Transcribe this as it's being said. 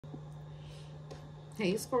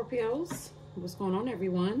Hey Scorpios, what's going on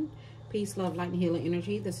everyone? Peace, love, light, and healing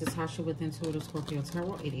energy. This is Tasha with Intuitive Scorpio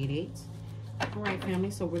Tarot 888. Alright family,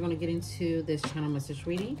 so we're going to get into this channel message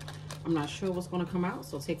reading. I'm not sure what's going to come out,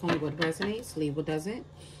 so take only what resonates, leave what doesn't.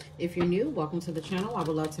 If you're new, welcome to the channel. I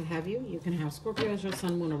would love to have you. You can have Scorpio as your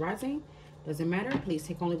sun, moon, or rising. Doesn't matter. Please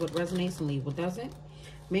take only what resonates and leave what doesn't.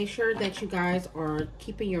 Make sure that you guys are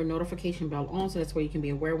keeping your notification bell on, so that's where you can be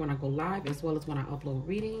aware when I go live, as well as when I upload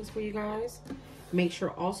readings for you guys. Make sure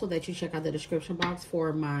also that you check out the description box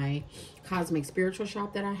for my cosmic spiritual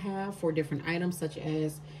shop that I have for different items, such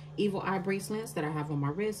as evil eye bracelets that I have on my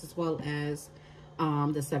wrist, as well as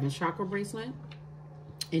the 7 chakra bracelet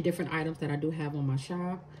and different items that I do have on my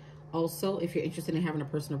shop. Also, if you're interested in having a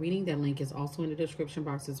personal reading, that link is also in the description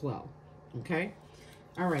box as well. Okay?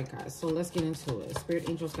 All right, guys. So let's get into it. Spirit,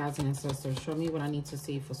 angels, guides, and ancestors, show me what I need to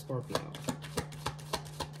see for Scorpio.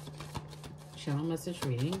 Channel message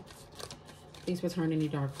reading. Please return any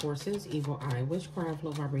dark forces, evil eye, witchcraft,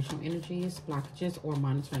 low vibrational energies, blockages, or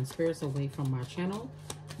monitoring spirits away from my channel,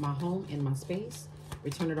 my home, and my space.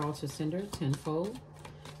 Return it all to sender tenfold.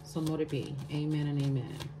 So mote it be. Amen and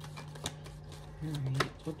amen. All right,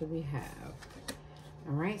 what do we have?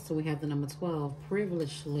 All right, so we have the number 12,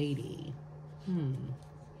 privileged lady.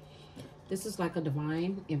 This is like a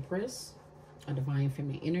divine empress, a divine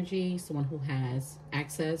feminine energy, someone who has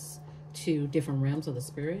access to different realms of the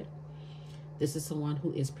spirit. This is someone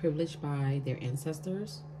who is privileged by their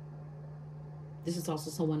ancestors. This is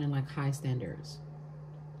also someone in like high standards,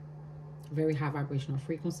 very high vibrational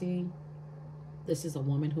frequency. This is a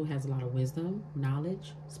woman who has a lot of wisdom,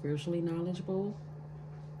 knowledge, spiritually knowledgeable.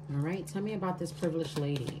 All right, tell me about this privileged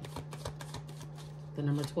lady. The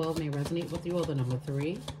number 12 may resonate with you, or the number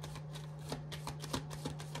 3.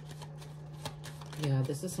 Yeah,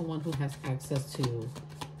 this is someone who has access to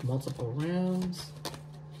multiple realms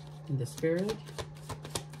in the spirit.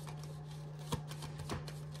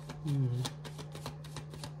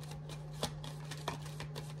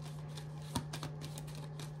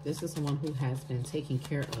 This is someone who has been taken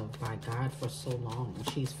care of by God for so long.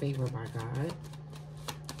 She's favored by God.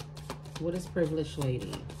 What is privileged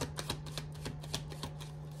lady?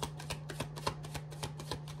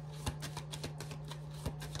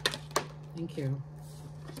 Thank you.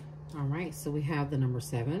 All right, so we have the number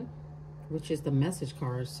 7, which is the message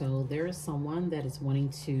card. So there is someone that is wanting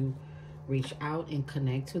to reach out and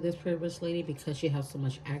connect to this privileged lady because she has so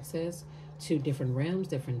much access to different realms,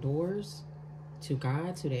 different doors, to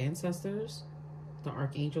God, to the ancestors, the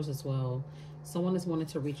archangels as well. Someone is wanting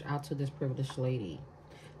to reach out to this privileged lady.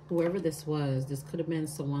 Whoever this was, this could have been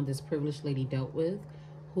someone this privileged lady dealt with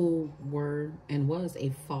who were and was a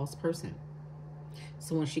false person.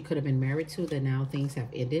 Someone she could have been married to that now things have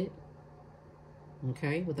ended.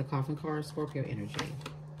 Okay, with the coffin card, Scorpio energy.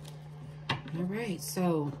 All right,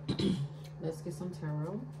 so let's get some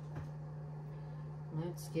tarot.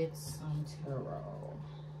 Let's get some tarot.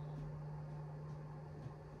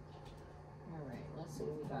 All right, let's see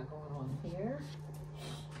what we got going on here.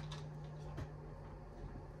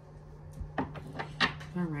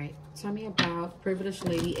 All right, tell me about privileged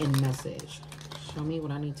lady and message. Show me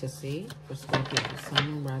what I need to see for Scorpio,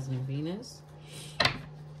 Sun, Moon, Rising, and Venus.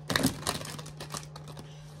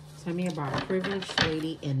 Tell me about privileged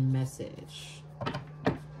lady and message.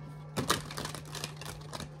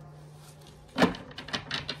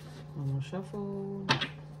 One more shuffle.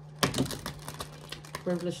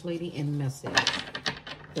 Privileged lady and message.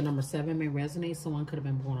 The number 7 may resonate. Someone could have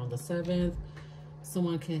been born on the 7th.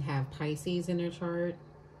 Someone can have Pisces in their chart.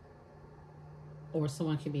 Or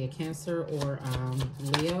someone can be a Cancer or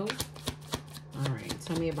Leo. All right,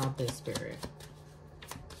 tell me about this, Spirit.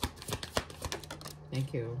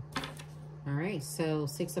 Thank you. All right, so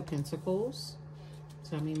 6 of Pentacles.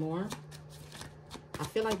 Tell me more. I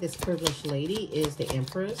feel like this privileged lady is the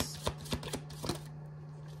Empress.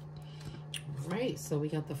 All right, so we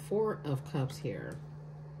got the 4 of Cups here.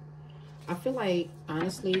 I feel like,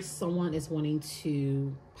 honestly, someone is wanting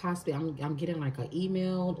to possibly, I'm getting like an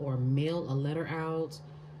email or mail a letter out.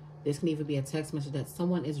 This can even be a text message that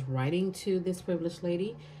someone is writing to this privileged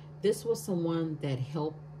lady. This was someone that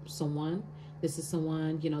helped someone. This is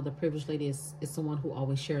someone, you know, the privileged lady is someone who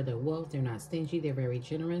always share their wealth. They're not stingy. They're very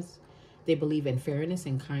generous. They believe in fairness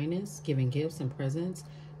and kindness, giving gifts and presents.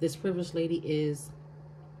 This privileged lady is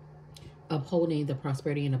upholding the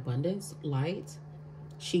prosperity and abundance, light.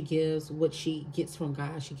 She gives what she gets from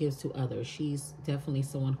God, she gives to others. She's definitely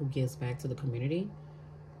someone who gives back to the community.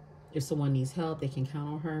 If someone needs help, they can count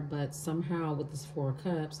on her. But somehow with this 4 of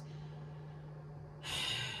Cups,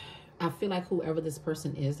 I feel like whoever this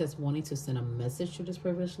person is that's wanting to send a message to this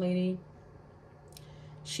privileged lady,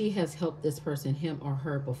 she has helped this person, him or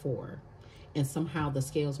her, before, and somehow the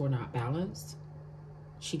scales were not balanced.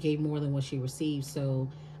 She gave more than what she received. So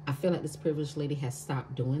I feel like this privileged lady has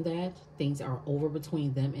stopped doing that. Things are over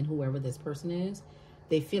between them and whoever this person is.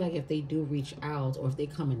 They feel like if they do reach out or if they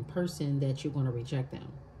come in person, that you're going to reject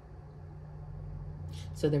them.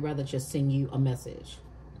 So they'd rather just send you a message.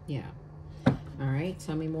 Yeah. All right.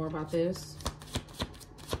 Tell me more about this.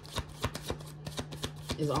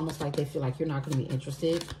 It's almost like they feel like you're not going to be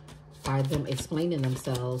interested by them explaining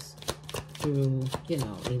themselves through, you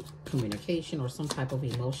know, communication or some type of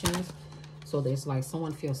emotions. So there's like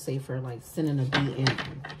someone feels safer like sending a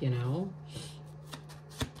DM, you know.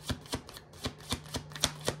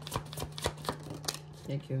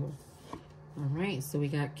 Thank you. All right, so we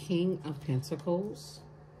got King of Pentacles.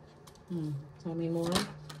 Tell me more.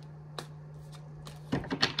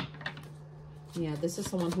 Yeah, this is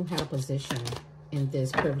someone who had a position in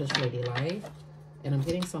this privileged lady life. And I'm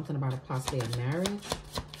getting something about a possibly a marriage.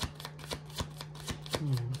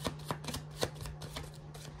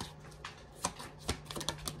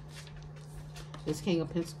 This King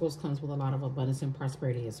of Pentacles comes with a lot of abundance and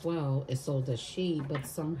prosperity as well. And so does she, but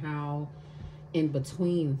somehow in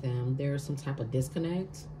between them, there's some type of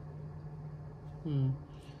disconnect. All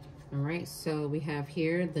right, so we have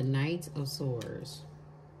here the Knight of Swords.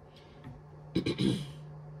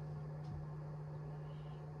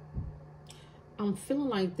 I'm feeling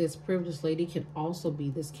like this privileged lady can also be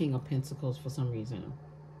this King of Pentacles for some reason.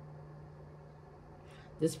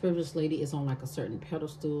 This privileged lady is on like a certain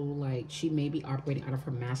pedestal. Like she may be operating out of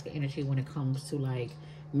her masculine energy when it comes to like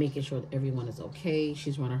making sure that everyone is okay.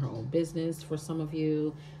 She's running her own business for some of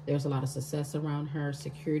you. There's a lot of success around her,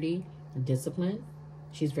 security, discipline.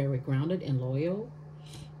 She's very grounded and loyal.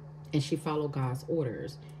 And she followed God's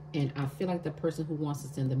orders. And I feel like the person who wants to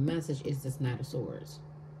send the message is this Knight of Swords.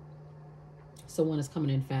 Someone is coming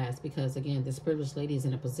in fast because, again, this privileged lady is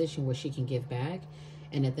in a position where she can give back.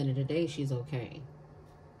 And at the end of the day, she's okay.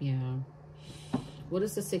 Yeah. What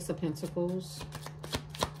is the Six of Pentacles?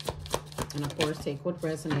 And, of course, take what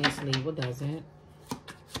resonates, leave what doesn't.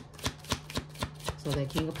 So that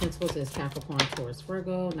King of Pentacles is Capricorn, Taurus,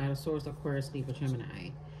 Virgo. Knight of Swords, Aquarius, Libra, Gemini.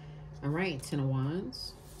 All right, Ten of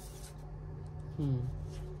Wands.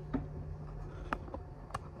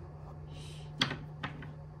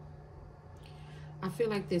 I feel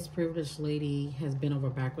like this privileged lady has been over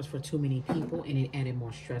backwards for too many people, and it added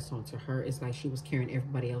more stress onto her. It's like she was carrying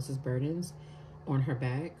everybody else's burdens on her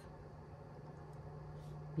back.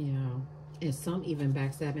 Yeah. And some even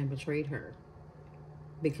backstabbed and betrayed her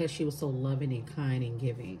because she was so loving and kind and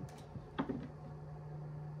giving.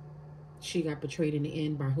 She got betrayed in the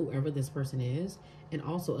end by whoever this person is, and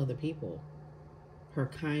also other people. Her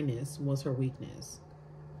kindness was her weakness.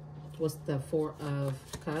 What's the Four of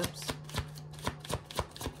Cups?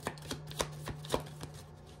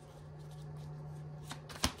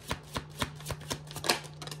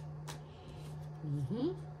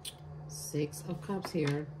 Six of Cups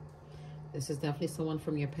here. This is definitely someone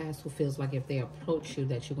from your past who feels like if they approach you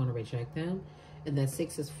that you're going to reject them. And that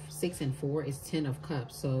 6 and 4 is 10 of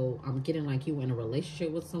Cups. So I'm getting like you were in a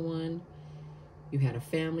relationship with someone. You had a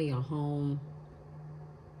family, a home.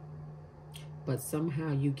 But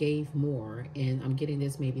somehow you gave more. And I'm getting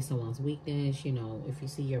this maybe someone's weakness. You know, if you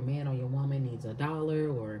see your man or your woman needs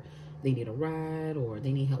 $1 or they need a ride or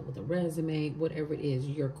they need help with a resume, whatever it is,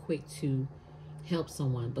 you're quick to help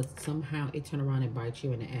someone, but somehow it turn around and bite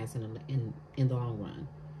you in the ass in the long run,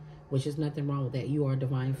 which is nothing wrong with that. You are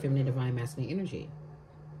divine feminine, divine masculine energy.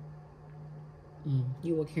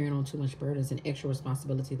 You were carrying on too much burdens and extra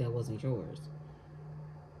responsibility that wasn't yours.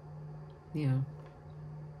 Yeah.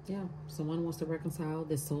 Someone wants to reconcile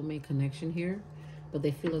this soulmate connection here, but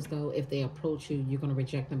they feel as though if they approach you, you're going to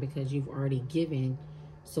reject them because you've already given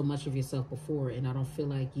so much of yourself before, and I don't feel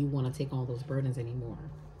like you want to take on those burdens anymore.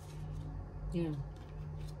 Yeah.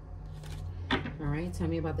 All right. Tell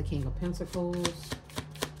me about the King of Pentacles.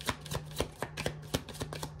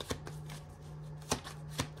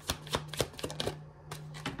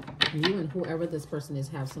 You and whoever this person is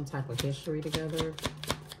have some type of history together.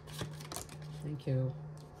 Thank you.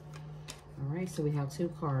 All right. So we have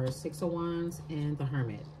two cards, Six of Wands and the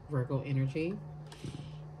Hermit, Virgo energy.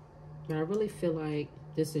 But I really feel like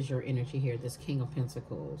this is your energy here, this King of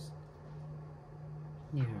Pentacles.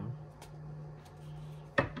 Yeah.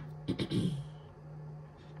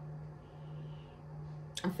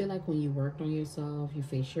 I feel like when you worked on yourself, you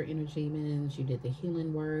faced your inner demons, you did the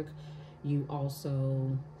healing work, you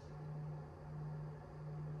also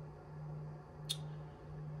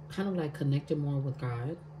kind of like connected more with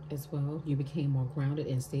God as well. You became more grounded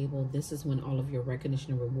and stable. This is when all of your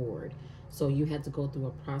recognition and reward So you had to go through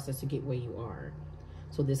a process to get where you are.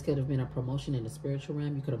 So this could have been a promotion in the spiritual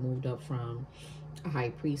realm. You could have moved up from a high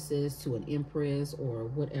priestess to an empress or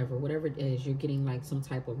whatever it is. You're getting like some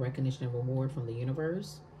type of recognition and reward from the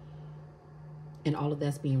universe. And all of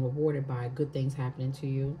that's being rewarded by good things happening to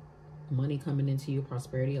you. Money coming into you,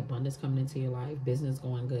 prosperity, abundance coming into your life, business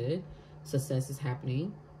going good, success is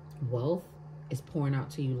happening, wealth is pouring out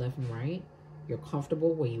to you left and right. You're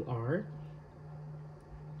comfortable where you are.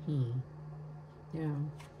 Yeah.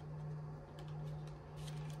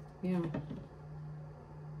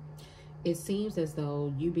 It seems as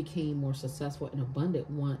though you became more successful and abundant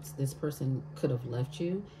once this person could have left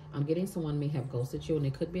you. I'm getting someone may have ghosted you, and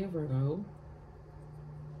it could be a Virgo.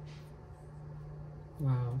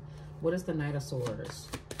 Wow. What is the Knight of Swords?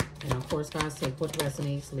 And of course, guys, take what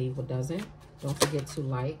resonates, leave what doesn't. Don't forget to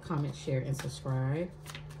like, comment, share, and subscribe.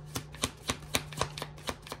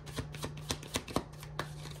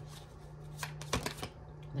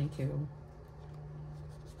 Thank you.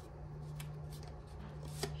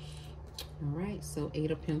 All right, so 8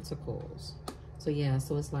 of Pentacles. So yeah,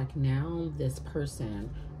 so it's like now this person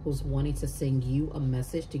who's wanting to send you a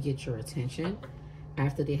message to get your attention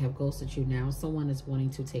after they have ghosted you, now someone is wanting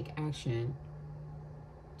to take action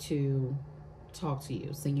to talk to you,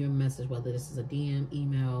 send you a message, whether this is a DM,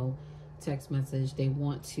 email, text message. They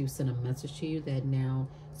want to send a message to you that now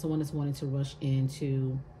someone is wanting to rush in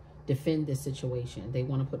to defend this situation. They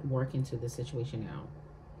want to put work into this situation now.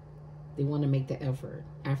 They want to make the effort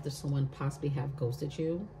after someone possibly have ghosted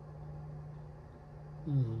you.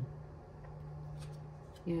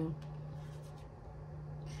 Yeah.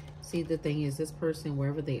 See, the thing is, this person,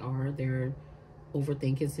 wherever they are, they're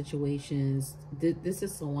overthinking situations. This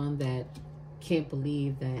is someone that can't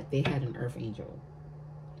believe that they had an earth angel.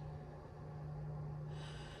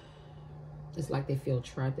 It's like they feel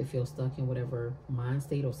trapped. They feel stuck in whatever mind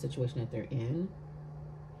state or situation that they're in.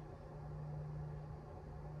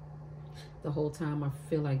 The whole time, I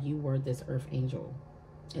feel like you were this earth angel.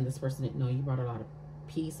 And this person didn't know. You brought a lot of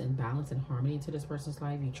peace and balance and harmony into this person's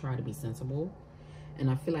life. You try to be sensible. And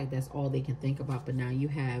I feel like that's all they can think about. But now you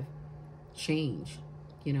have change.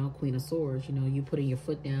 You know, Queen of Swords. You know, you putting your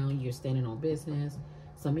foot down. You're standing on business.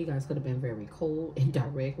 Some of you guys could have been very cold and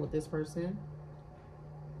direct with this person.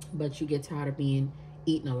 But you get tired of being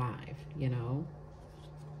eaten alive, you know.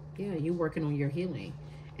 Yeah, you're working on your healing.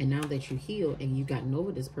 And now that you heal and you've gotten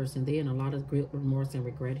over this person, they're in a lot of guilt, remorse, and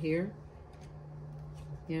regret here.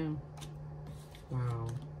 Yeah. Wow.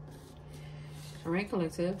 All right,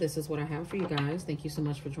 collective, this is what I have for you guys. Thank you so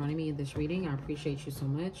much for joining me in this reading. I appreciate you so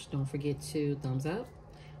much. Don't forget to thumbs up,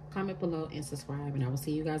 comment below, and subscribe. And I will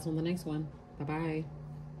see you guys on the next one. Bye-bye.